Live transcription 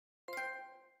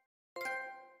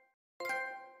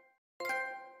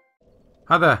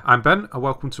Hi there, I'm Ben and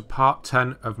welcome to part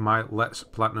 10 of my Let's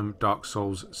Platinum Dark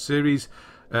Souls series.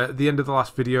 At the end of the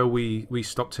last video we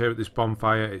stopped here at this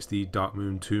bonfire. It's the Dark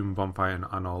Moon Tomb bonfire in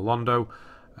Anor Londo.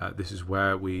 This is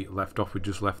where we left off. We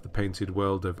just left the painted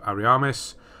world of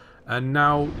Ariamis. And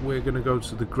now we're going to go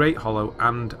to the Great Hollow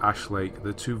and Ash Lake.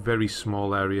 They're two very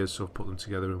small areas, so I've put them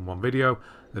together in one video.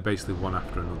 They're basically one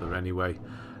after another anyway.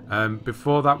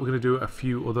 Before that we're going to do a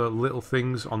few other little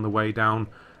things on the way down.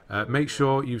 Make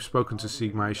sure you've spoken to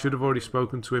Sigmar. You should have already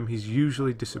spoken to him. He's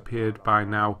usually disappeared by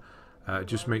now.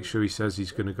 Just make sure he says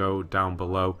he's going to go down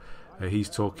below. He's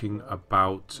talking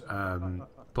about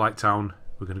Blighttown.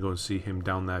 We're going to go and see him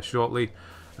down there shortly.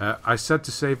 I said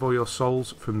to save all your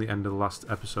souls from the end of the last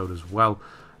episode as well.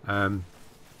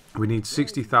 We need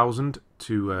 60,000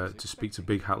 to speak to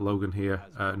Big Hat Logan here.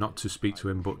 Not to speak to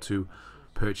him, but to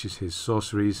purchase his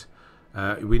sorceries.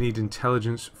 We need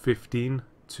intelligence 15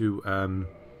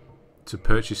 to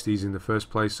purchase these in the first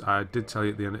place. I did tell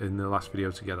you at the end in the last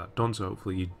video to get that done, so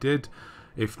hopefully you did.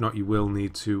 If not, you will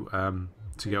need to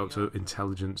get up to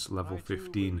intelligence level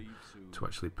 15 to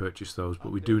actually purchase those,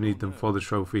 but we do need them for the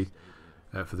trophy,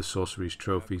 for the sorceries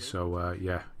trophy. So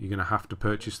yeah, you're going to have to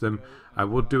purchase them. I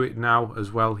would do it now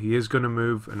as well. He is going to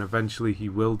move and eventually he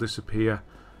will disappear,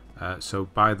 so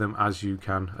buy them as you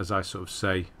can, as I sort of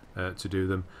say to do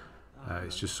them.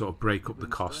 It's just sort of break up the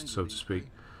cost, so to speak.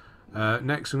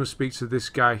 Next I'm going to speak to this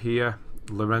guy here,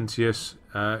 Laurentius.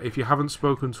 If you haven't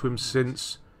spoken to him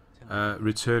since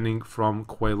returning from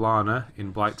Quelana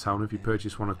in Blighttown, if you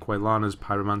purchase one of Quelana's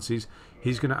pyromancies,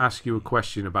 he's going to ask you a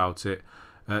question about it.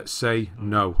 Say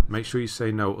no. Make sure you say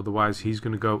no, otherwise he's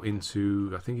going to go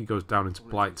into, I think he goes down into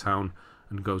Blighttown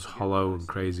and goes hollow and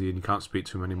crazy and you can't speak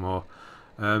to him anymore.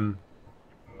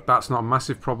 That's not a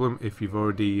massive problem if you've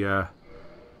already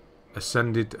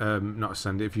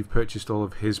if you've purchased all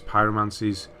of his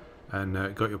pyromancies and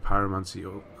got your pyromancy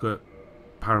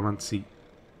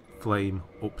flame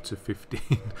up to 15.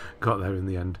 Got there in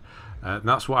the end.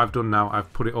 That's what I've done now.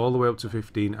 I've put it all the way up to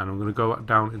 15 and I'm going to go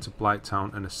down into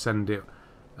Blighttown and ascend it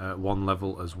one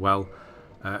level as well.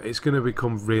 It's going to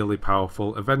become really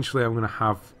powerful. Eventually I'm going to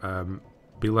have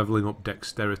be leveling up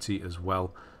dexterity as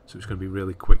well, so it's going to be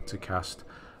really quick to cast.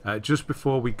 Just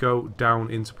before we go down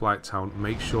into Blighttown,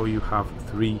 make sure you have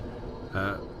 3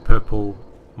 purple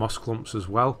moss clumps as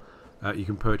well. You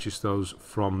can purchase those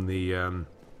from the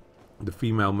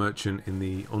female merchant in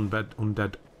the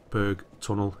Undead Berg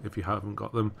tunnel if you haven't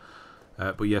got them.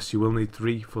 But yes, you will need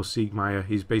 3 for Sigmar.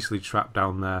 He's basically trapped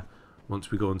down there once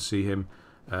we go and see him.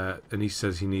 And he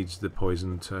says he needs the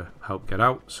poison to help get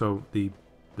out. So the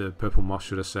purple moss,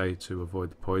 should I say, to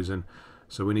avoid the poison.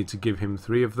 So we need to give him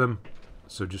 3 of them.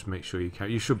 So just make sure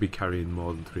you should be carrying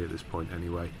more than 3 at this point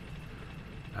anyway.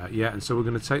 Yeah, and so we're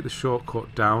going to take the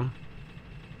shortcut down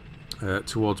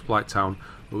towards Blighttown,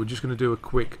 but we're just going to do a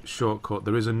quick shortcut.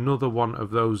 There is another one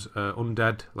of those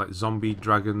undead, like zombie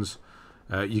dragons.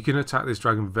 You can attack this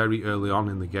dragon very early on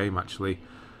in the game actually.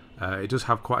 It does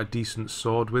have quite a decent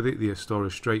sword with it, the Astora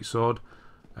straight sword,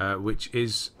 which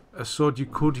is a sword you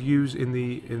could use in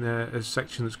a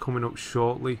section that's coming up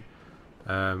shortly.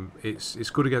 It's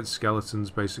good against skeletons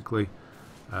basically.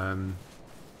 I'm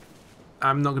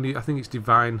not going to. I think it's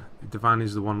divine. Divine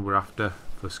is the one we're after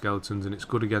for skeletons, and it's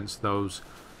good against those.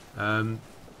 I'm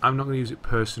not going to use it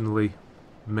personally.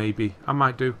 Maybe I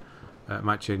might do.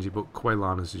 Might change it, but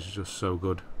Quelana's is just so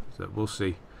good. So we'll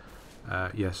see.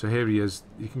 Yeah. So here he is.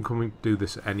 You can come and do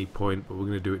this at any point, but we're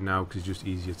going to do it now because it's just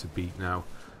easier to beat now.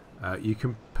 You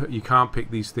can't pick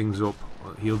these things up.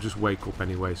 He'll just wake up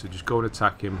anyway. So just go and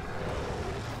attack him.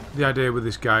 The idea with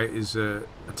this guy is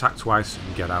attack twice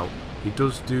and get out. He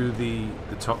does do the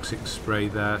toxic spray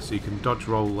there, so you can dodge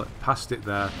roll past it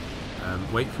there,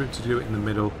 wait for it to do it in the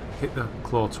middle, hit the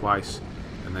claw twice,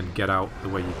 and then get out the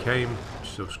way you came,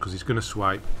 just because he's going to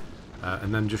swipe,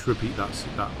 and then just repeat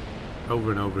that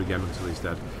over and over again until he's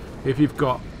dead. If you've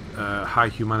got high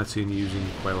humanity and you're using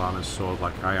Quelana's sword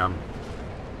like I am,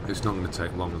 it's not going to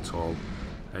take long at all.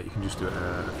 You can just do it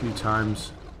a few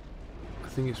times.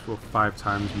 I think it's for 5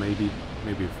 times, maybe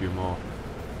a few more.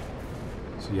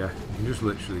 So yeah, you can just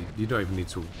literally, you don't even need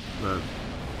to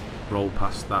roll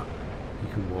past that. You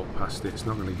can walk past it. It's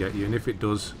not going to get you. And if it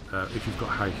does, if you've got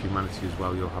high humanity as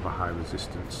well, you'll have a high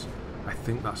resistance. I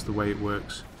think that's the way it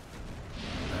works.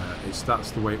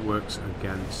 That's the way it works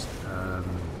against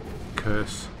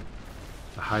Curse.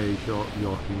 The higher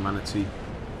your humanity,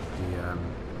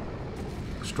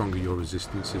 the stronger your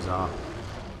resistances are.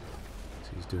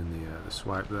 He's doing the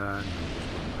swipe there, and then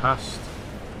just run past,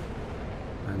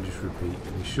 and just repeat,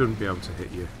 and he shouldn't be able to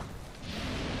hit you.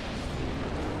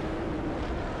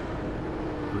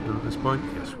 Good done at this point?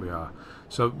 Yes, we are.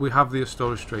 So we have the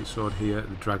Astora straight sword here,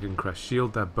 the Dragon Crest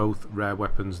shield. They're both rare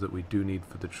weapons that we do need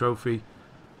for the trophy.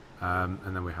 And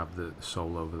then we have the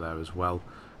soul over there as well.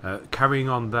 Carrying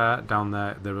on there, down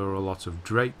there, there are a lot of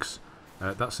drakes.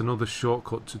 That's another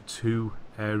shortcut to 2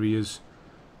 areas.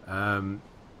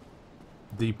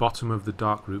 The bottom of the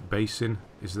Dark Root Basin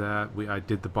is there. I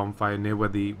did the bonfire near where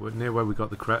we got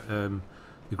the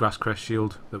grass crest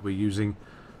shield that we're using.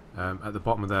 At the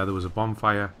bottom of there was a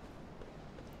bonfire.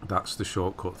 That's the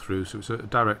shortcut through. So it's a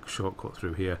direct shortcut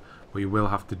through here, where you will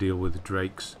have to deal with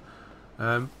drakes,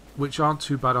 which aren't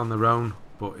too bad on their own.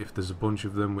 But if there's a bunch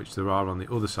of them, which there are on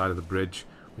the other side of the bridge,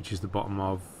 which is the bottom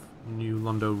of New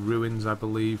Londo Ruins, I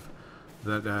believe,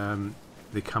 that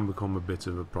they can become a bit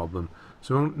of a problem.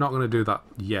 So we're not going to do that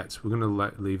yet. We're going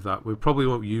to leave that. We probably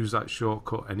won't use that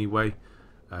shortcut anyway.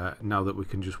 Now that we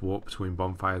can just walk between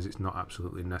bonfires, it's not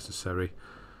absolutely necessary.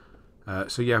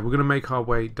 So yeah, we're going to make our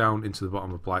way down into the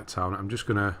bottom of Blighttown. I'm just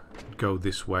going to go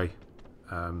this way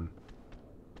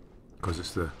because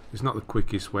it's not the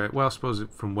quickest way. Well, I suppose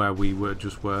from where we were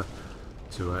to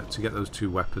get those 2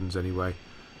 weapons anyway.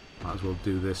 Might as well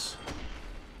do this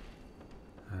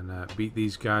and beat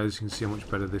these guys. You can see how much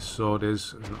better this sword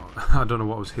is. I don't know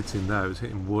what was hitting there. It was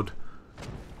hitting wood.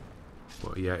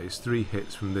 But yeah, it's 3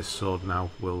 hits from this sword now.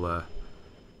 We'll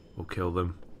kill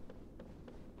them.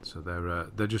 So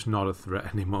they're just not a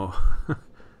threat anymore.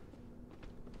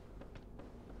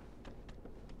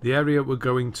 The area we're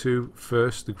going to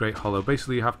first, the Great Hollow.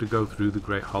 Basically, you have to go through the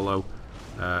Great Hollow.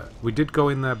 We did go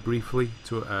in there briefly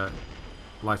to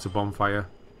light a bonfire.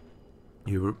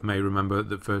 You may remember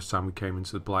the first time we came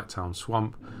into the Blighttown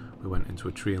swamp, we went into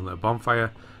a tree and lit a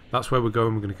bonfire. That's where we're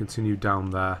going. We're going to continue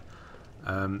down there.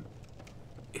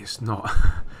 It's not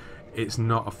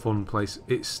a fun place.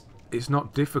 It's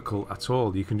not difficult at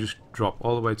all. You can just drop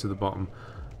all the way to the bottom,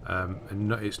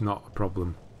 and it's not a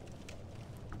problem.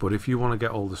 But if you want to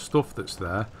get all the stuff that's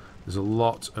there, there's a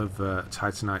lot of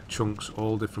Titanite chunks,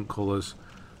 all different colours,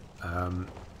 and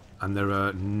there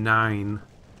are 9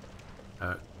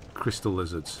 crystal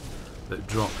lizards that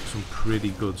drop some pretty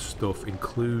good stuff,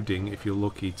 including, if you're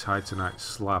lucky, Titanite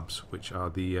slabs, which are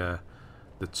the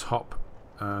top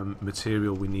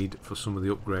material we need for some of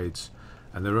the upgrades.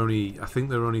 And I think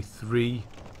there are only 3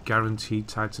 guaranteed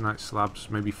Titanite slabs,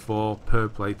 maybe 4 per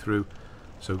playthrough.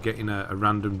 So getting a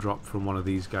random drop from one of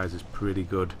these guys is pretty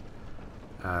good.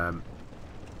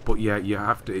 But yeah, you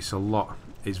have to. It's a lot.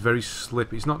 It's very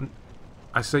slippy. It's not.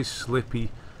 I say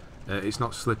slippy. It's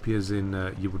not slippy as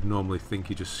in you would normally think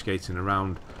you're just skating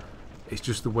around. It's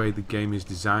just the way the game is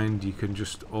designed. You can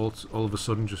just all of a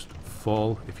sudden just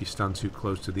fall if you stand too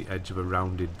close to the edge of a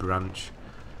rounded branch.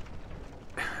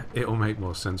 It'll make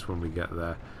more sense when we get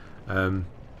there.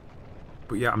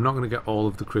 But yeah, I'm not going to get all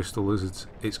of the crystal lizards.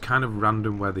 It's kind of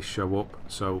random where they show up,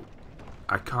 so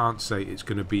I can't say it's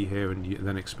going to be here and you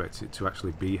then expect it to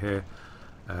actually be here.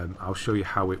 I'll show you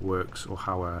how it works, or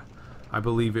how I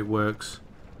believe it works.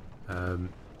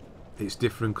 It's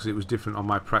different because it was different on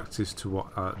my practice to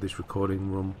what this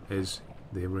recording room is.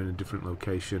 They were in a different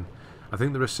location. I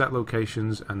think there are set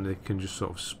locations and they can just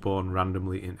sort of spawn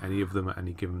randomly in any of them at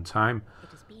any given time.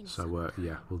 So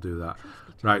yeah, we'll do that.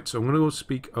 Right, so I'm going to go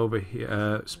speak over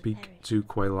here, speak to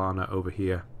Quelana over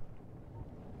here,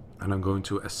 and I'm going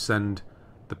to ascend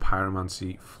the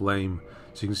Pyromancy Flame.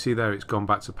 So you can see there it's gone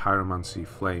back to Pyromancy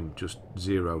Flame, just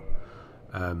 0.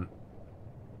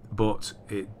 But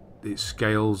it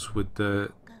scales with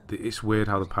it's weird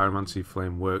how the Pyromancy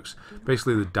Flame works.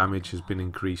 Basically the damage has been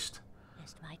increased.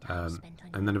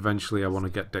 And then eventually I want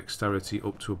to get dexterity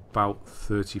up to about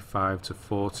 35 to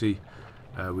 40,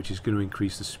 which is going to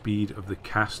increase the speed of the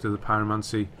cast of the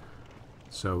pyromancy.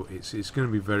 So it's going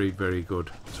to be very, very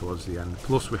good towards the end.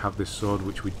 Plus we have this sword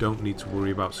which we don't need to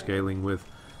worry about scaling with.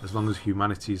 As long as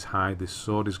humanity is high, this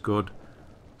sword is good.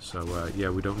 So yeah,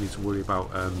 we don't need to worry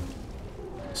about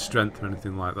strength or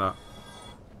anything like that,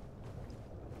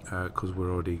 because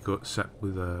we're already set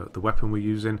with the weapon we're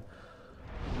using.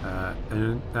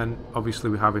 And obviously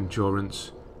we have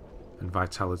endurance and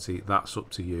vitality. That's up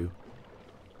to you.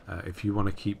 If you want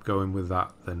to keep going with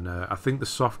that, then I think the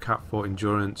soft cap for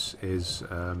endurance is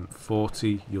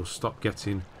 40. You'll stop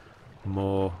getting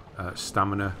more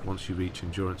stamina once you reach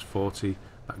endurance 40.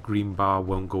 That green bar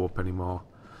won't go up anymore.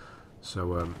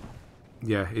 So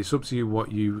yeah, it's up to you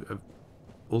what you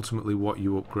ultimately what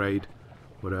you upgrade.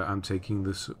 But I'm taking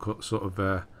this sort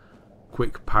of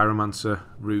quick pyromancer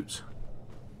route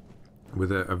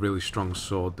with a really strong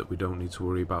sword that we don't need to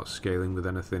worry about scaling with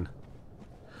anything.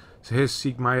 So here's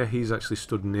Siegmeyer. He's actually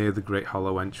stood near the Great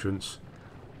Hollow entrance.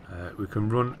 We can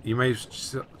run. You may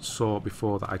have saw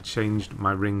before that I changed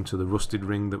my ring to the rusted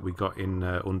ring that we got in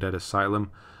Undead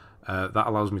Asylum. That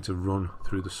allows me to run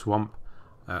through the swamp.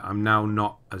 I'm now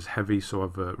not as heavy, so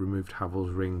I've removed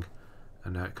Havel's ring,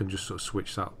 and I can just sort of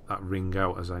switch that ring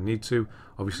out as I need to.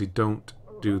 Obviously don't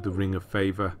do the ring of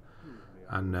favour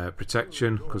and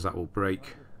protection, because that will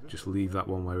break. Just leave that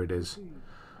one where it is.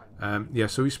 Yeah,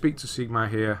 so we speak to Sigmar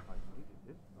here.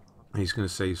 He's going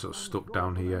to say he's sort of stuck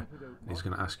down here. He's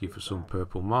going to ask you for some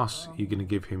purple moss. You're going to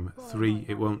give him 3.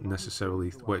 It won't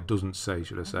necessarily, well, it doesn't say,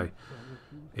 should I say.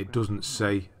 It doesn't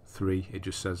say 3, it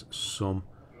just says some.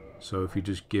 So if you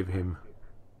just give him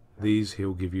these,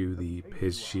 he'll give you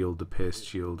his shield, the pierced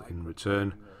shield, in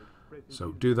return.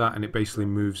 So do that, and it basically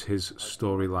moves his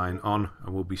storyline on,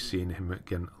 and we'll be seeing him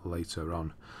again later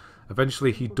on.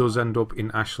 Eventually he does end up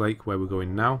in Ash Lake, where we're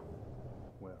going now.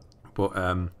 But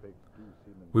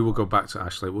we will go back to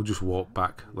Ash Lake. We'll just walk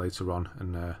back later on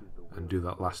and do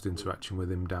that last interaction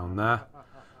with him down there.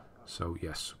 So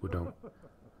yes, we don't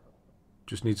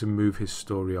just need to move his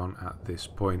story on at this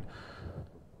point.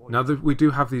 Now that we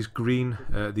do have these green,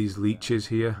 these leeches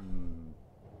here,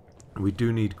 we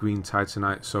do need green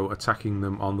Titanite, so attacking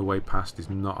them on the way past is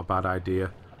not a bad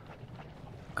idea.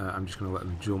 I'm just going to let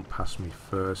them jump past me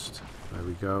first. There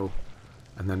we go.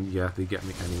 And then, yeah, they get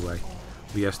me anyway.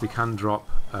 But yes, they can drop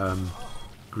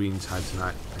green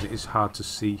Titanite, and it is hard to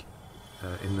see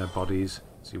in their bodies,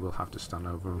 so you will have to stand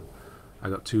over them. I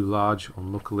got too large,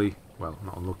 unluckily. Well,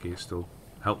 not unlucky, it's still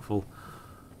helpful,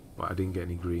 but I didn't get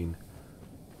any green.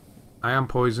 I am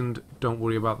poisoned, don't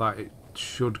worry about that. It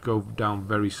should go down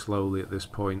very slowly at this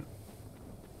point.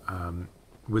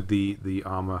 With the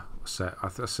armour set, I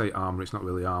say armour, it's not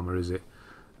really armour, is it?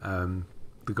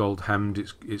 The gold hemmed,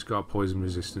 it's got a poison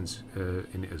resistance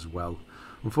in it as well.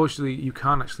 Unfortunately, you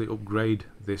can't actually upgrade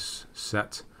this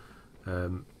set,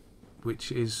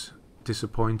 which is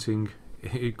disappointing.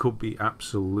 It could be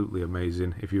absolutely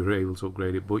amazing if you were able to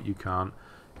upgrade it, but you can't.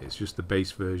 It's just the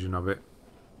base version of it.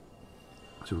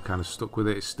 So we're kind of stuck with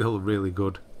it. It's still really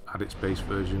good at its base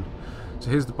version.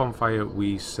 So here's the bonfire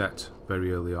we set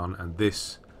very early on, and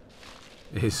this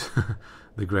is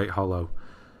the Great Hollow.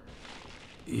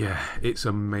 Yeah, it's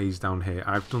a maze down here.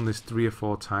 I've done this 3 or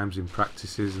 4 times in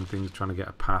practices and things, trying to get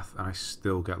a path, and I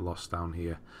still get lost down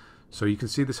here. So you can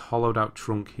see this hollowed out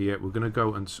trunk here. We're going to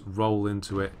go and roll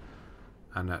into it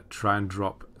and try and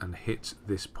drop and hit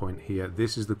this point here.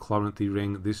 This is the Cloranthy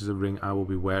Ring. This is a ring I will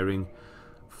be wearing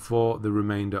for the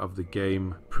remainder of the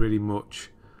game, pretty much.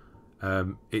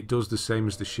 It does the same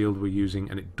as the shield we're using,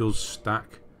 and it does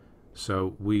stack.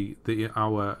 So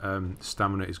our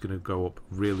stamina is going to go up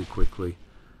really quickly.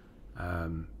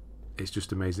 It's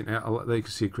just amazing. There you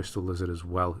can see a crystal lizard as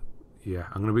well. Yeah,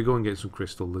 I'm going to be going and getting some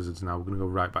crystal lizards now. We're going to go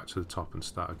right back to the top and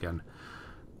start again.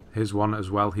 Here's one as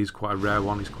well. He's quite a rare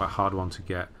one. He's quite a hard one to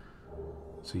get.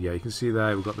 So yeah, you can see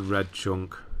there we've got the red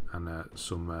chunk and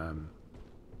some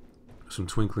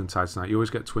twinkling titanite. You always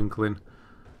get twinkling,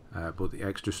 but the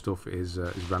extra stuff is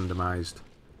randomized.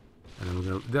 And then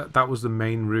we're gonna. That was the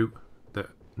main route.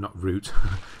 Not route.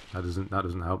 that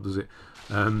doesn't help, does it?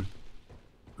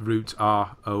 Route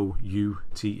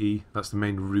R-O-U-T-E. That's the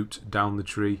main route down the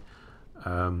tree.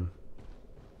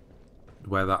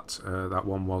 Where that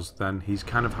one was then. He's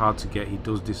kind of hard to get. He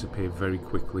does disappear very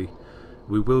quickly.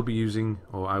 We will be using,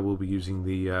 or I will be using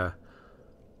the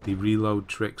reload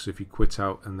tricks. If you quit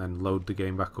out and then load the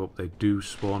game back up, they do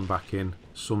spawn back in.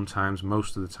 Sometimes,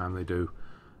 most of the time they do.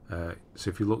 So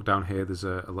if you look down here, there's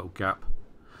a little gap.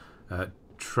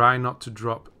 Try not to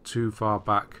drop too far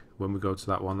back when we go to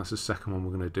that one. That's the second one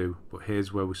we're going to do. But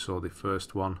here's where we saw the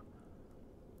first one.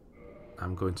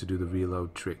 I'm going to do the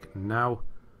reload trick now.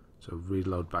 So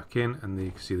reload back in, and then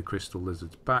you can see the crystal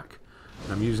lizards back.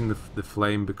 And I'm using the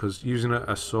flame because using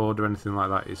a sword or anything like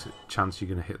that is a chance you're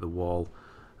going to hit the wall,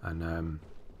 and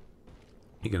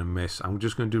you're going to miss. I'm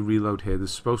just going to do reload here.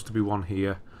 There's supposed to be one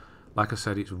here. Like I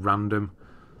said, it's random.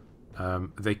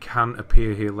 They can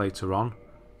appear here later on.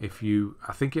 I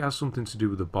think it has something to do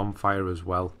with the bonfire as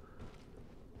well.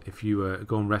 If you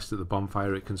go and rest at the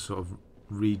bonfire, it can sort of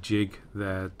rejig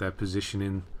their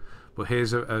positioning. But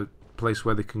here's a place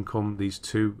where they can come, these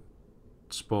 2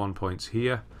 spawn points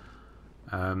here.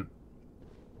 And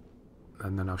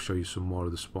then I'll show you some more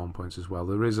of the spawn points as well.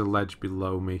 There is a ledge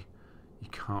below me. You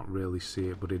can't really see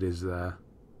it, but it is there.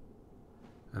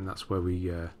 And that's where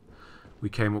we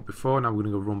came up before. Now we're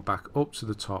going to go run back up to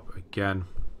the top again.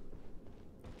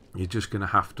 You're just going to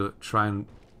have to try and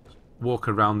walk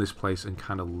around this place and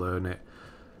kind of learn it.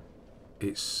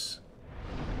 It's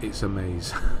a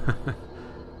maze.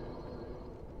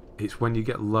 It's when you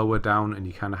get lower down and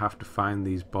you kind of have to find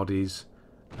these bodies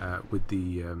with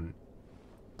the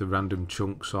random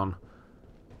chunks on,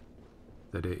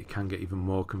 that it can get even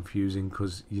more confusing,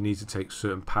 because you need to take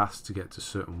certain paths to get to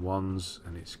certain ones,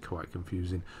 and it's quite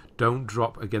confusing. Don't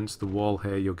drop against the wall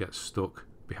here, you'll get stuck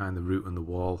behind the root and the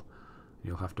wall.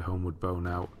 You'll have to homeward bone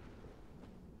out.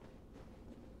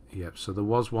 Yep, so there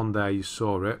was one there, you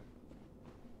saw it,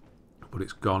 but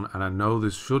it's gone, and I know there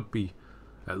should be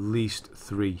at least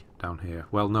 3 down here.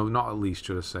 Well, no, not at least,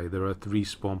 should I say. There are 3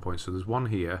 spawn points. So there's one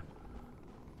here,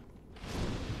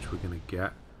 which we're going to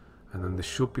get. And then there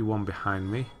should be one behind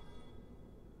me,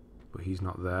 but he's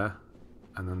not there.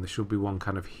 And then there should be one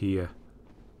kind of here,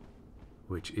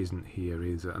 which isn't here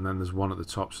either. And then there's one at the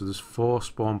top. So there's 4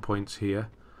 spawn points here.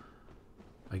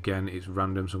 Again, it's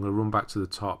random. So I'm going to run back to the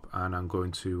top, and I'm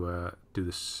going to do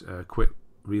this quick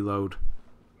reload.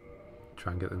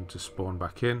 Try and get them to spawn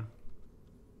back in.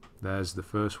 There's the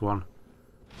first one.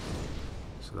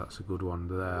 So that's a good one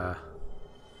there.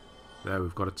 There,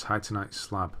 we've got a Titanite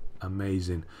slab.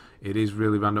 Amazing. It is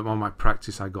really random. On my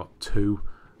practice I got 2,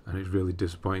 and it's really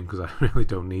disappointing because I really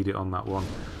don't need it on that one.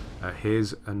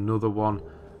 Here's another one,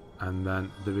 and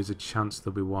then there is a chance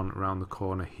there'll be one around the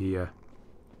corner here.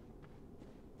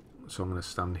 So I'm going to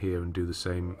stand here and do the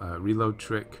same reload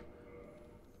trick.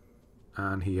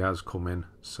 And he has come in,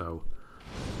 so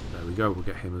there we go, we'll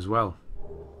get him as well.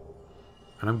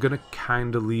 And I'm going to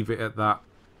kind of leave it at that.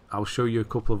 I'll show you a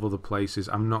couple of other places.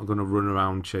 I'm not going to run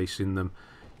around chasing them.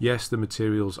 Yes, the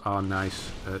materials are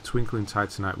nice. Twinkling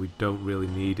Titanite we don't really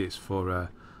need. It's for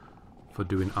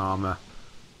doing armour.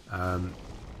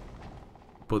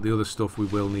 But the other stuff we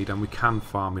will need, and we can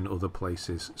farm in other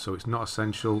places. So it's not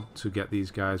essential to get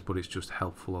these guys, but it's just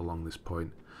helpful along this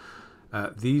point.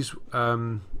 These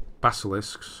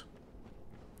basilisks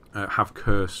have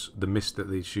curse. The mist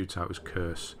that they shoot out is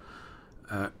curse.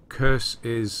 Curse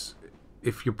is,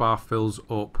 if your bar fills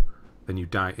up, then you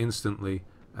die instantly,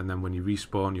 and then when you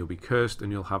respawn you'll be cursed, and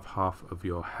you'll have half of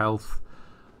your health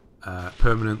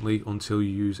permanently until you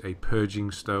use a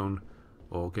purging stone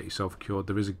or get yourself cured.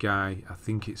 There is a guy, I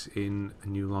think it's in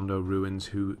New Londo Ruins,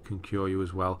 who can cure you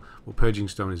as well. Well, purging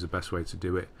stone is the best way to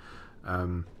do it.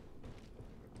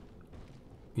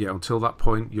 Yeah, until that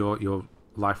point your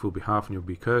life will be half and you'll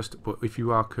be cursed, but if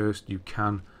you are cursed you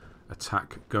can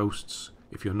attack ghosts.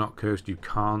 If you're not cursed you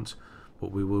can't,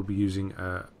 but we will be using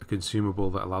a consumable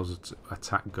that allows us to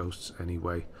attack ghosts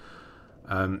anyway.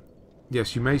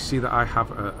 Yes, you may see that I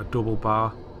have a double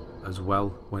bar as well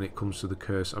when it comes to the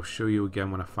curse. I'll show you again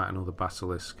when I fight another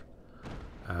basilisk.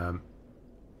 I'm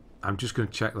just going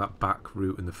to check that back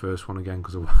route in the first one again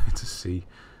because I wanted to see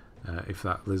if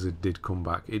that lizard did come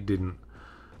back. It didn't.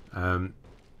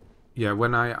 Yeah,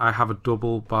 when I have a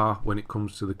double bar when it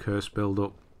comes to the curse build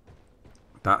up,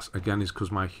 that's again is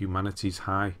because my humanity's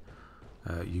high.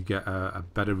 You get a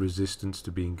better resistance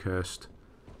to being cursed.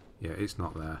 Yeah, it's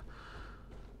not there.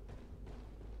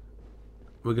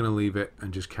 We're going to leave it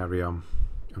and just carry on.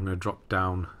 I'm going to drop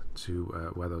down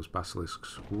to where those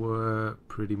basilisks were,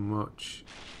 pretty much.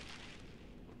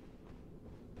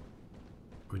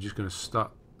 We're just going to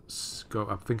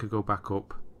I think I go back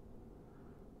up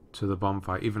to the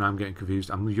bonfire. Even I'm getting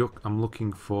confused. I'm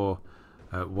looking for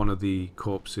one of the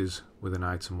corpses with an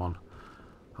item on.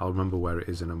 I'll remember where it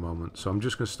is in a moment. So I'm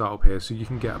just going to start up here so you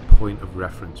can get a point of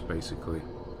reference basically.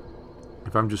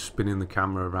 If I'm just spinning the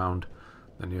camera around,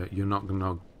 then you're not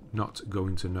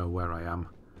going to know where I am.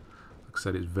 Like I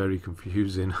said, it's very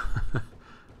confusing.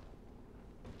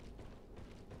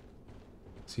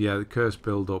 So yeah, the curse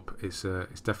build up, it's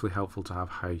definitely helpful to have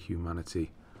high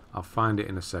humanity. I'll find it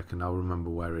in a second. I'll remember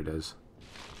where it is.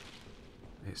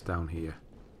 It's down here.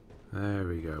 There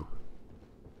we go.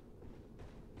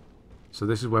 So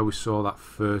this is where we saw that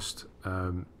first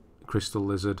crystal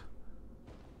lizard.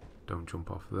 Don't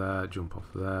jump off there, jump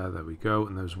off there. There we go.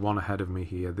 And there's one ahead of me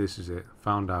here. This is it.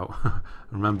 Found out.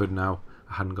 Remembered now.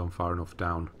 I hadn't gone far enough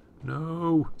down.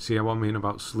 No! See what I mean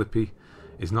about slippy?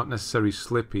 It's not necessarily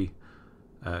slippy.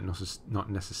 Not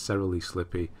necessarily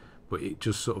slippy, but it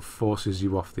just sort of forces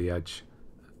you off the edge.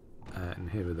 And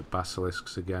here are the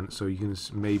basilisks again. So you can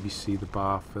maybe see the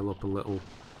bar fill up a little.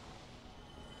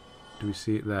 Do we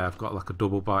see it there? I've got like a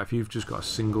double bar. If you've just got a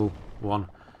single one,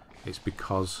 it's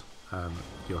because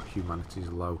your humanity is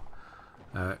low.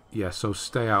 Yeah, so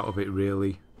stay out of it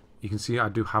really. You can see I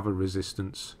do have a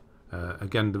resistance.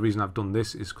 Again, the reason I've done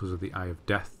this is because of the Eye of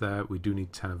Death there. We do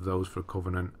need 10 of those for a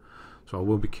Covenant. So I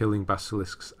will be killing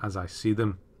basilisks as I see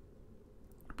them.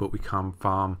 But we can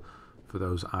farm for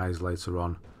those eyes later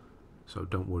on. So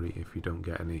don't worry if you don't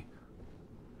get any.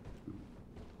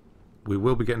 We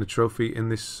will be getting a trophy in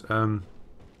this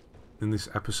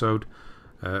episode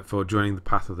for joining the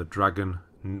Path of the Dragon.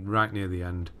 right near the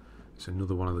end. It's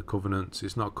another one of the covenants.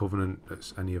 It's not a covenant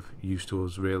that's any of use to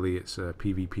us really. It's a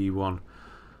PvP one.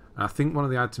 And I think one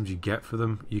of the items you get for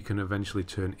them, you can eventually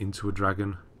turn into a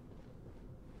dragon.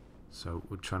 So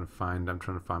I'm trying to find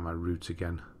my route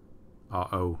again.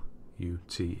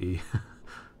 R-O-U-T-E.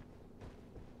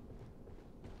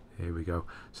 Here we go.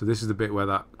 So this is the bit where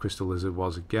that crystal lizard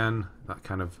was again. That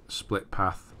kind of split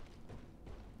path.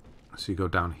 So you go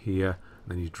down here,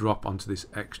 and then you drop onto this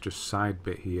extra side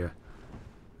bit here.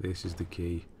 This is the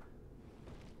key.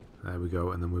 There we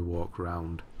go, and then we walk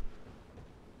round.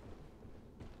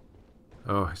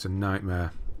 Oh, it's a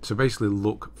nightmare. So basically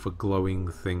look for glowing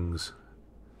things.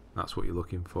 That's what you're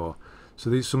looking for.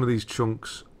 So some of these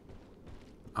chunks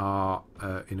are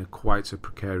in quite a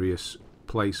precarious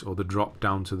place, or the drop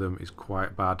down to them is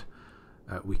quite bad.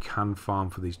 We can farm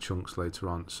for these chunks later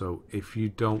on. So if you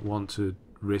don't want to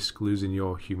risk losing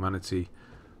your humanity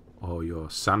or your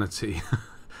sanity,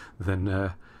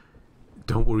 then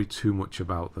don't worry too much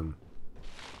about them.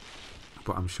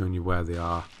 But I'm showing you where they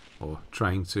are, or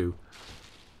trying to,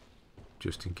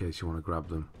 just in case you want to grab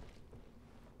them.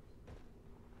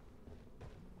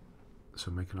 So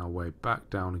making our way back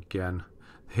down again.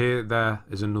 There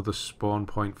is another spawn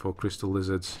point for crystal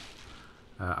lizards.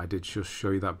 I did just show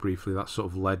you that briefly. That sort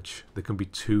of ledge. There can be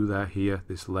two there here,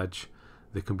 this ledge.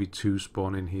 There can be two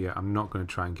spawn in here. I'm not going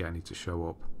to try and get any to show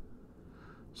up.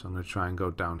 So I'm going to try and go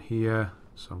down here.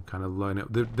 So I'm kind of learning.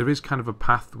 There is kind of a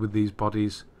path with these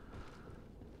bodies.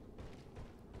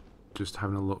 Just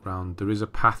having a look round. There is a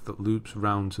path that loops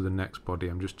round to the next body.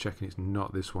 I'm just checking it's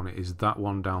not this one. It is that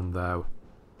one down there,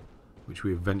 which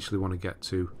we eventually want to get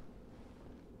to.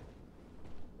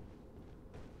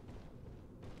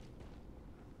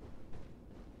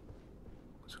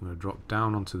 So I'm going to drop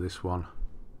down onto this one.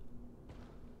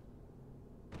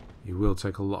 You will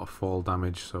take a lot of fall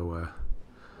damage, so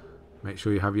make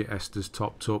sure you have your esters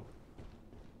topped up.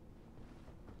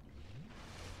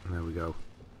 And there we go.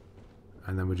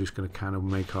 And then we're just going to kind of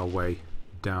make our way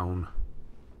down.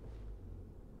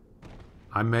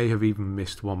 I may have even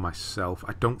missed one myself.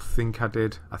 I don't think I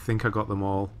did. I think I got them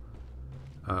all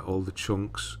the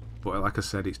chunks. But like I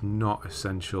said, it's not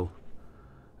essential.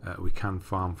 We can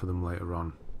farm for them later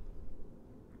on.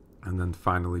 And then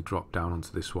finally drop down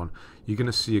onto this one. You're going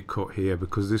to see a cut here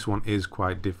because this one is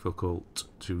quite difficult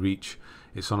to reach.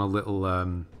 It's on a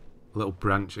little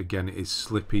branch. Again, it is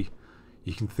slippy.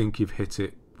 You can think you've hit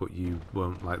it, but you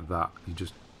won't like that. You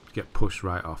just get pushed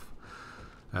right off.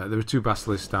 There are two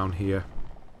basilisks down here.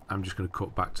 I'm just going to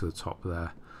cut back to the top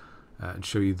there and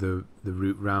show you the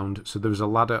route round. So there's a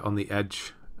ladder on the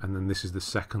edge, and then this is the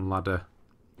second ladder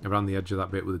around the edge of that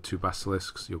bit with the two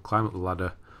basilisks. You'll climb up the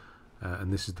ladder.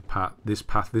 And this is the path.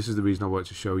 This is the reason I wanted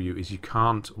to show you. Is you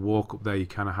can't walk up there. You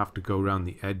kind of have to go around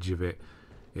the edge of it.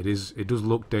 It does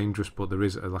look dangerous, but there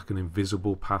is like an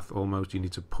invisible path almost. You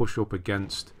need to push up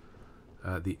against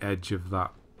the edge of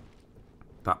that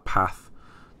path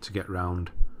to get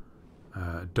round.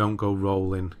 Don't go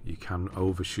rolling. You can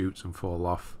overshoot and fall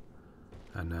off.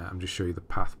 And I'm just showing you the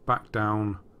path back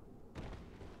down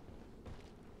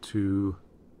to.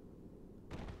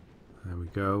 There we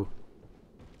go.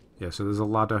 Yeah, so there's a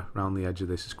ladder around the edge of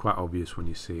this. It's quite obvious when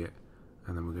you see it.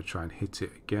 And then we're going to try and hit it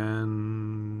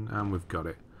again. And we've got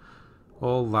it.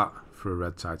 All that for a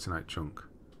red Titanite chunk.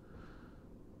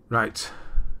 Right.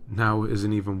 Now is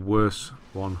an even worse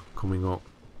one coming up.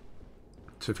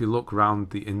 So if you look round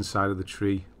the inside of the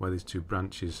tree where these two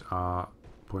branches are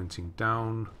pointing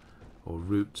down, or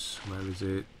roots, where is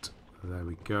it? There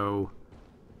we go.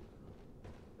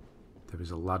 There is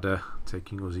a ladder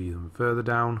taking us even further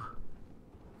down.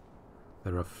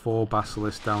 There are 4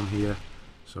 basilisks down here,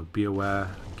 so be aware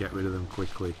and get rid of them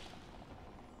quickly.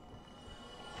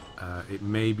 It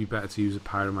may be better to use a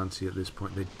pyromancy at this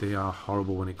point. They are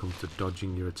horrible when it comes to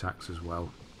dodging your attacks as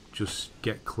well. Just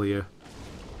get clear.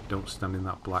 Don't stand in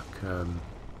that black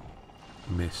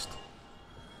mist.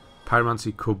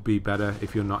 Pyromancy could be better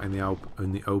if you're not in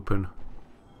the open,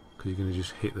 because you're going to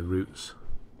just hit the roots.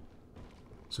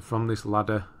 So from this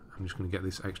ladder, I'm just going to get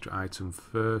this extra item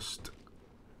first.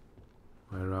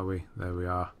 Where are we? There we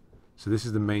are. So this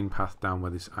is the main path down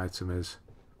where this item is.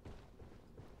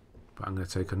 But I'm going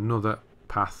to take another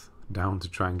path down to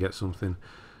try and get something.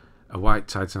 A white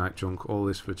Titanite chunk. All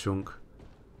this for chunk.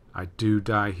 I do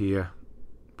die here,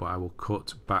 but I will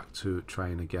cut back to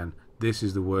trying again. This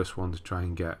is the worst one to try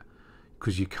and get,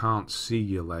 because you can't see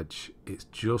your ledge. It's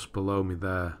just below me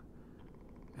there.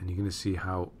 And you're going to see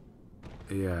how...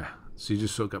 Yeah. So you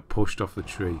just sort of get pushed off the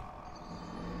tree.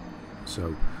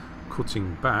 So...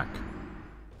 cutting back,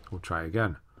 we'll try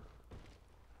again.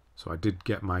 So I did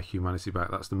get my humanity back.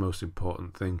 That's the most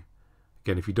important thing.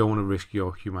 Again, if you don't want to risk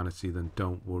your humanity, then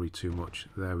don't worry too much.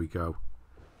 There we go.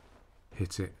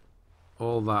 Hit it.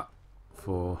 All that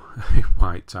for a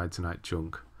white Titanite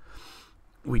Chunk.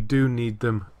 We do need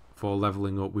them for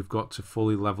leveling up. We've got to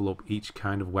fully level up each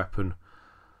kind of weapon.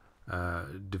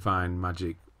 Divine,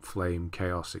 magic, flame,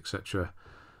 chaos, etc.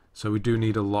 So we do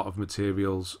need a lot of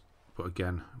materials, but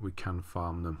again, we can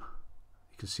farm them.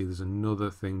 You can see there's another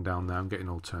thing down there. I'm getting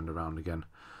all turned around again.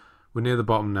 We're near the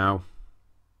bottom now.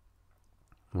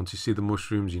 Once you see the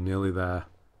mushrooms, you're nearly there.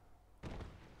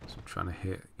 So I'm trying to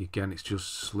hit. Again, it's just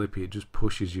slippy. It just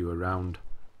pushes you around.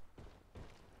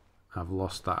 I've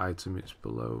lost that item. It's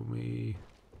below me.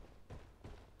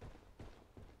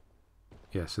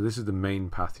 Yeah, so this is the main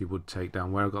path you would take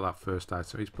down. Where I got that first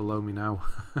item, it's below me now.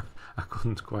 I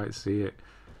couldn't quite see it.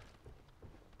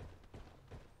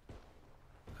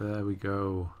 There we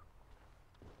go.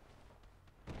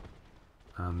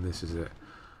 And this is it.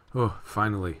 Oh,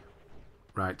 finally.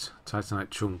 Right, Titanite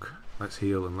Chunk. Let's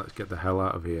heal and let's get the hell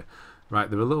out of here. Right,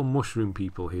 there are little mushroom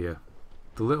people here.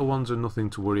 The little ones are nothing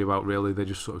to worry about, really. They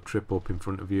just sort of trip up in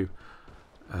front of you.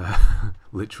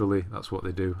 Literally, that's what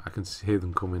they do. I can hear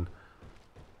them coming.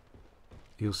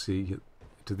 You'll see.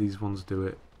 Do these ones do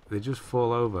it? They just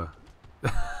fall over.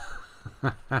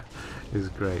 It's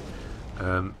great.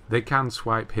 They can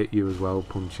swipe hit you as well,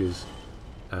 punches.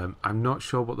 I'm not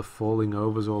sure what the falling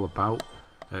over is all about.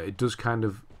 It does kind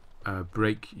of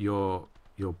break your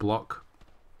block.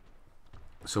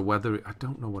 So whether I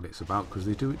don't know what it's about, because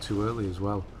they do it too early as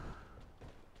well.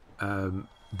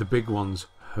 The big ones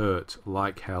hurt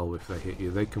like hell if they hit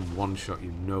you. They can one-shot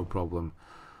you, no problem.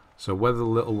 So whether the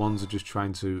little ones are just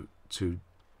trying to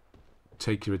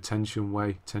take your tension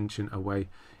away.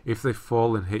 If they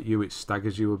fall and hit you, it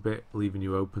staggers you a bit, leaving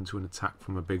you open to an attack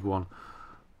from a big one.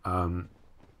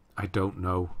 I don't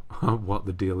know what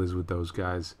the deal is with those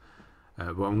guys,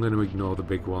 but I'm going to ignore the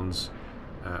big ones.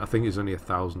 I think it's only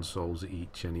 1,000 souls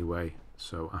each anyway,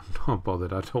 so I'm not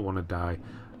bothered. I don't want to die.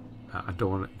 I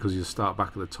don't want, because you start back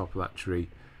at the top of that tree,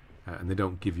 and they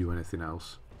don't give you anything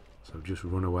else. So just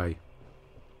run away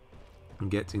and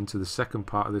get into the second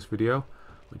part of this video,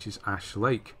 which is Ash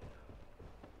Lake.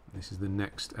 This is the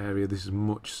next area. This is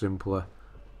much simpler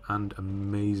and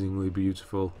amazingly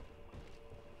beautiful.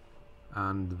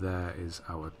 And there is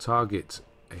our target,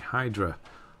 a Hydra.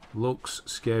 Looks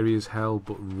scary as hell,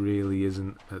 but really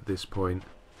isn't at this point.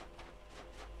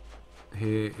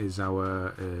 Here is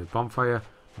our bonfire.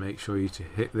 Make sure you to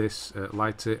hit this,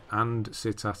 light it, and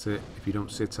sit at it. If you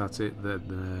don't sit at it,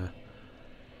 then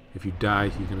if you die,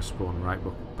 you're going to spawn right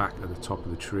back at the top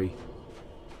of the tree.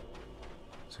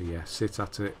 So yeah, sit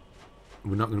at it.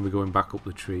 We're not going to be going back up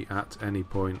the tree at any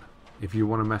point. If you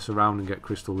want to mess around and get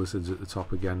crystal lizards at the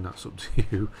top again, that's up to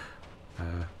you.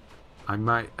 I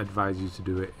might advise you to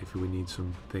do it if we need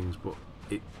some things, but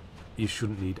you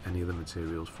shouldn't need any of the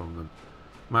materials from them.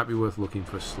 Might be worth looking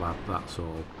for a slab, that's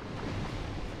all.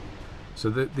 So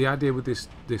the idea with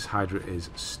this Hydra is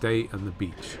stay on the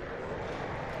beach,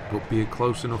 but be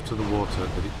close enough to the water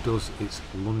that it does its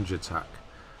lunge attack.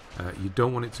 You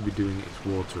don't want it to be doing its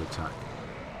water attack.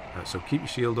 So keep your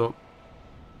shield up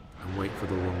and wait for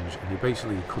the lunge, and you're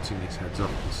basically cutting its heads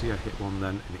off. You see I hit one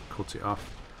then and it cut it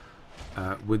off.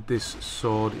 With this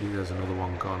sword, there's another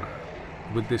one gone.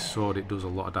 With this sword it does a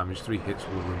lot of damage. 3 hits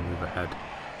will remove a head.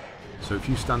 So if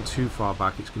you stand too far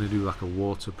back, it's going to do like a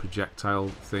water projectile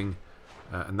thing,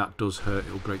 and that does hurt.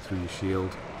 It'll break through your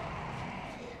shield.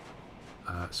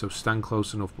 So stand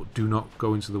close enough, but do not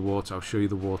go into the water. I'll show you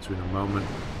the water in a moment.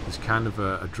 There's kind of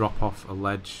a drop off, a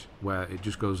ledge where it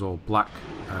just goes all black.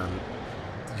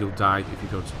 You'll die if you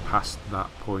go past that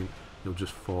point. You'll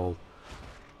just fall.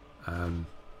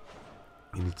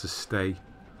 You need to stay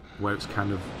where it's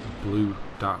kind of blue,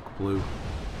 dark blue.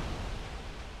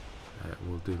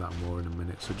 We'll do that more in a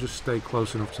minute. So just stay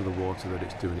close enough to the water that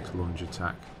it's doing its lunge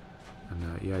attack,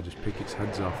 and yeah, just pick its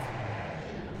heads off.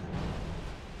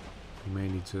 You may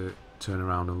need to turn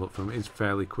around and look for them. It's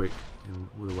fairly quick in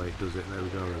the way it does it. There we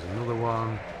go. There's another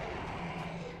one.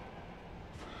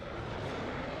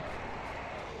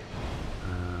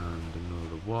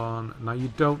 One. Now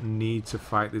you don't need to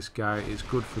fight this guy. It's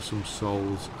good for some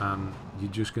souls, and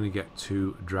you're just going to get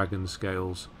 2 dragon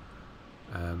scales.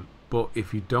 But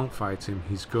if you don't fight him,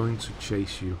 he's going to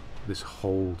chase you this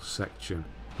whole section.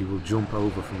 He will jump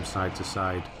over from side to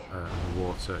side in the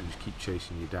water and just keep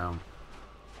chasing you down.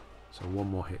 So one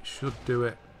more hit should do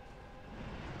it.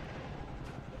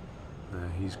 There,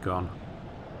 he's gone.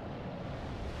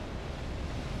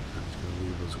 And he's going to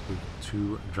leave us with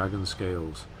 2 dragon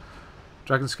scales.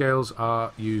 Dragon scales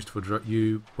are used for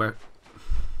dragon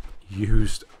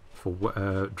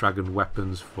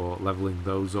weapons, for leveling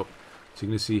those up. So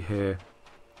you're going to see here,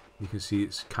 you can see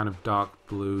it's kind of dark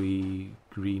bluey,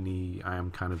 greeny. I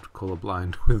am kind of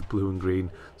colourblind with blue and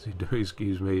green, so do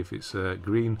excuse me if it's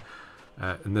green.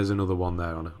 And there's another one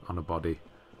there on a body.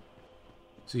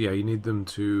 So yeah, you need them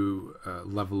to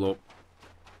level up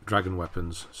dragon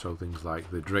weapons. So things like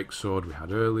the Drake sword we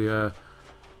had earlier,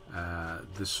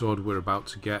 the sword we're about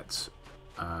to get,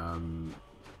 even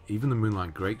the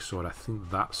Moonlight Great Sword. I think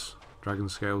that's dragon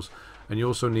scales. And you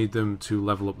also need them to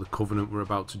level up the Covenant we're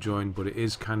about to join, but it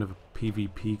is kind of a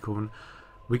PvP Covenant.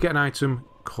 We get an item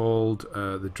called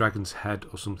the Dragon's Head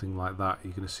or something like that.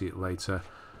 You're going to see it later.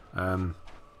 I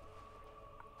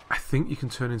think you can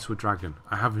turn into a dragon.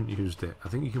 I haven't used it. I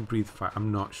think you can breathe fire. I'm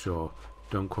not sure.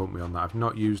 Don't quote me on that. I've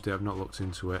not used it. I've not looked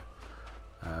into it.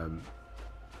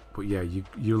 But yeah,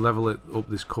 you level it up,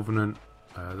 this Covenant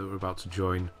that we're about to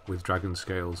join with dragon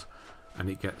scales, and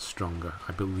it gets stronger,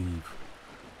 I believe.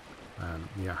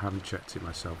 Yeah, I haven't checked it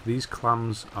myself. These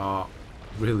clams are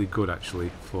really good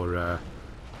actually for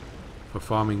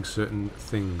farming certain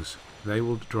things. They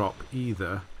will drop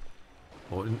either,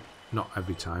 or not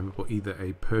every time, but either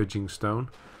a purging stone,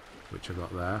 which I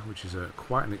got there, which is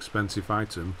quite an expensive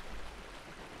item,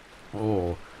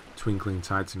 or twinkling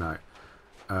titanite.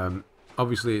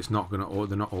 Obviously, it's not gonna, or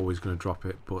they're not always going to drop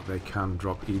it, but they can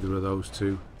drop either of those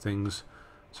two things,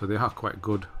 so they are quite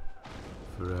good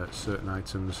for certain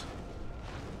items.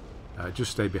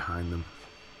 Just stay behind them.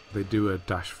 They do a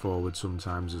dash forward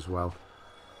sometimes as well.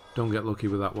 Don't get lucky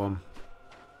with that one.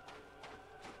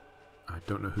 I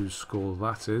don't know whose skull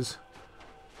that is.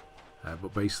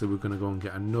 But basically we're going to go and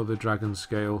get another dragon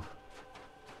scale.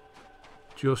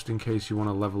 Just in case you want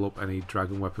to level up any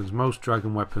dragon weapons. Most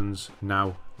dragon weapons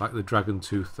now, like the dragon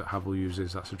tooth that Havel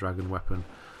uses, that's a dragon weapon,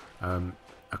 are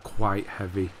quite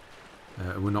heavy.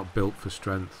 We're not built for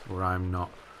strength, or I'm not.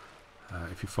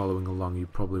 If you're following along, you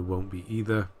probably won't be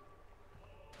either.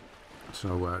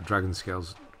 So dragon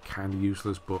scales kind of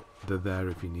useless, but they're there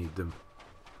if you need them.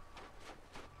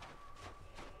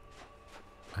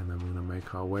 And then we're going to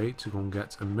make our way to go and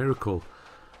get a miracle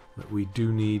that we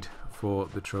do need for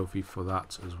the trophy for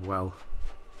that as well.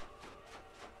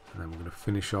 And then we're going to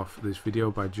finish off this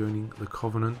video by joining the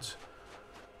Covenant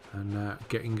and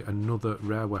getting another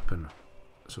rare weapon.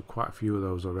 So quite a few of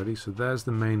those already. So there's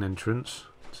the main entrance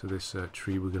to this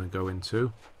tree we're going to go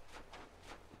into.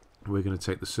 We're going to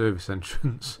take the service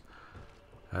entrance.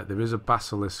 There is a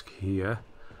basilisk here.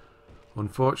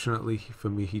 Unfortunately for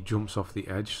me, he jumps off the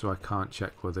edge, so I can't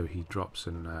check whether he drops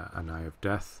an Eye of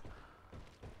Death.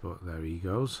 But there he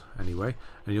goes anyway.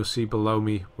 And you'll see below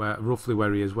me, roughly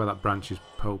where he is, where that branch is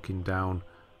poking down,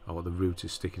 or the root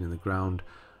is sticking in the ground.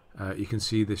 You can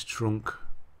see this trunk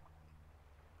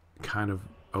kind of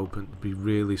open, be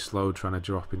really slow trying to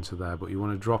drop into there, but you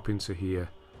want to drop into here,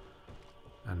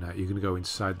 and you're going to go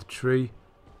inside the tree,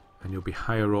 and you'll be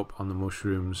higher up on the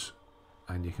mushrooms,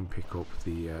 and you can pick up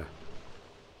the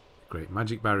Great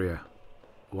Magic Barrier.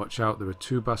 Watch out, there are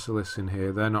two basilisks in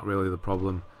here. They're not really the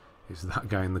problem. It's that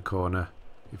guy in the corner.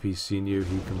 If he's seen you,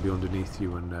 he can be underneath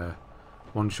you and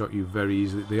one-shot you very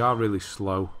easily. They are really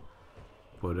slow,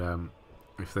 but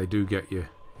if they do get you,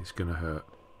 it's going to hurt.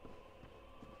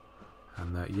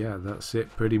 And yeah, that's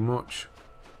it pretty much.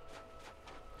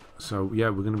 So yeah,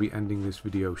 we're going to be ending this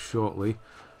video shortly.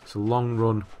 It's a long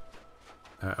run,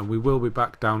 and we will be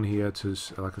back down here to,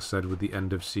 like I said, with the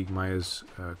end of Siegmeyer's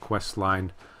quest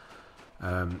line.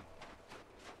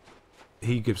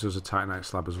 He gives us a Titanite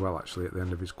slab as well, actually, at the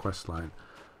end of his quest line.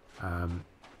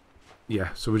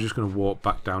 Yeah, so we're just going to warp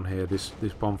back down here. This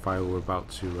bonfire we're about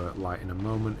to light in a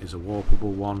moment is a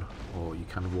warpable one, or you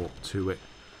can warp to it.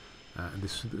 I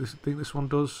think this one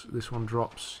does. This one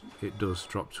drops. It does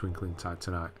drop Twinkling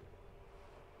Titanite.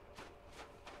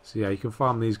 So yeah, you can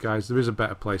farm these guys. There is a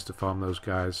better place to farm those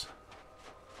guys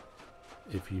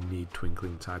if you need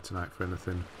Twinkling Titanite for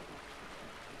anything,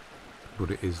 but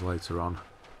it is later on.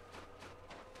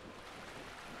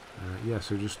 Yeah,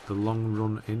 so just the long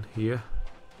run in here,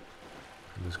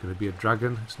 and there's going to be a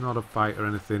dragon. It's not a fight or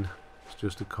anything, it's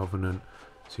just a Covenant,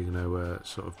 so you're going to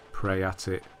sort of pray at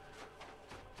it,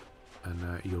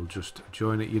 and you'll just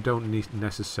join it. You don't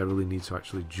necessarily need to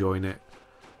actually join it.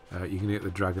 You can get the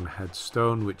dragon head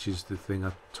stone, which is the thing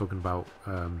I'm talking about.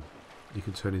 You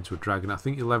can turn into a dragon. I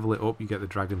think you level it up, you get the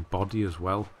dragon body as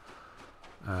well,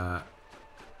 and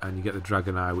you get the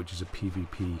dragon eye, which is a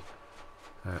PvP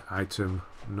item,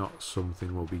 not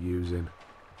something we'll be using.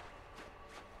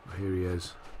 But here he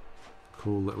is.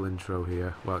 Cool little intro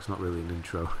here. Well, it's not really an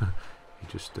intro. He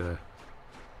just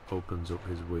opens up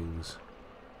his wings.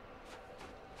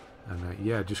 And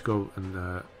yeah, just go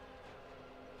and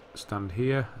stand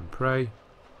here and pray.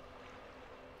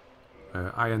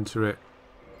 I enter it,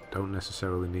 Don't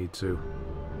necessarily need to,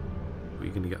 but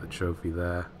you're going to get the trophy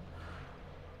there.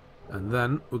 And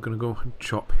then we're going to go and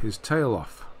chop his tail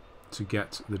off to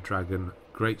get the dragon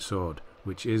greatsword,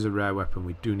 which is a rare weapon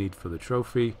we do need for the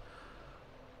trophy.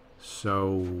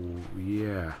 So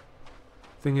yeah,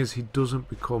 thing is, he doesn't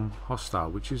become hostile,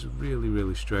 which is really,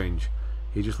 really strange.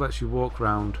 He just lets you walk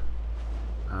around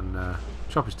and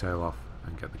chop his tail off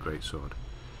and get the greatsword.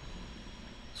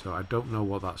 So I don't know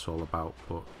what that's all about,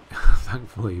 but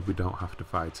thankfully we don't have to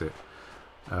fight it.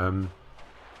 And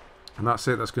that's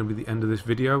it. That's going to be the end of this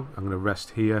video. I'm going to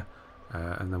rest here,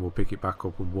 and then we'll pick it back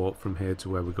up and walk from here to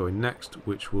where we're going next,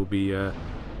 which will be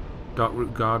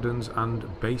Darkroot Gardens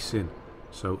and Basin.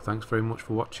 So thanks very much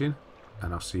for watching,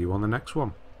 and I'll see you on the next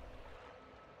one.